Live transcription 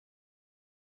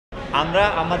আমরা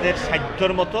আমাদের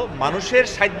সাধ্যের মতো মানুষের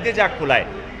সাধ্যে যা কুলায়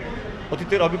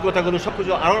অতীতের অভিজ্ঞতাগুলো সব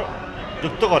কিছু আরও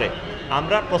যুক্ত করে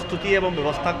আমরা প্রস্তুতি এবং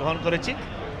ব্যবস্থা গ্রহণ করেছি।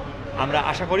 আমরা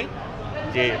আশা করি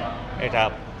যে এটা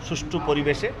সুষ্ঠু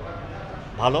পরিবেশে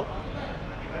ভালো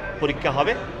পরীক্ষা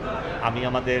হবে। আমি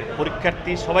আমাদের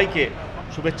পরীক্ষার্থী সবাইকে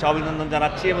শুভেচ্ছা অভিনন্দন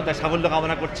জানাচ্ছি এবং তার সাফল্য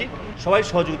কামনা করছি। সবাই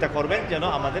সহযোগিতা করবেন যেন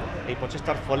আমাদের এই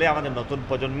প্রচেষ্টার ফলে আমাদের নতুন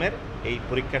প্রজন্মের এই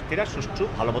পরীক্ষার্থীরা সুষ্ঠু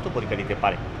ভালো মতো পরীক্ষা দিতে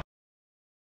পারে।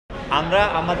 আমরা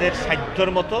আমাদের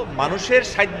সাধ্যের মতো মানুষের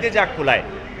সাধ্যে যা কুলায়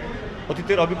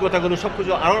অতীতের অভিজ্ঞতাগুলো সব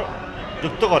কিছু আরও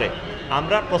যুক্ত করে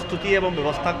আমরা প্রস্তুতি এবং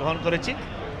ব্যবস্থা গ্রহণ করেছি।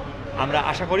 আমরা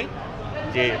আশা করি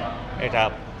যে এটা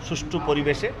সুষ্ঠু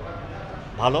পরিবেশে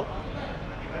ভালো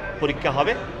পরীক্ষা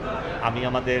হবে। আমি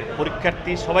আমাদের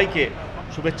পরীক্ষার্থী সবাইকে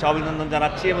শুভেচ্ছা অভিনন্দন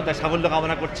জানাচ্ছি এবং তার সাফল্য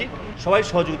কামনা করছি। সবাই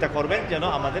সহযোগিতা করবেন যেন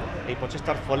আমাদের এই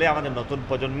প্রচেষ্টার ফলে আমাদের নতুন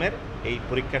প্রজন্মের এই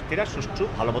পরীক্ষার্থীরা সুষ্ঠু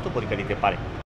ভালো মতো পরীক্ষা দিতে পারে।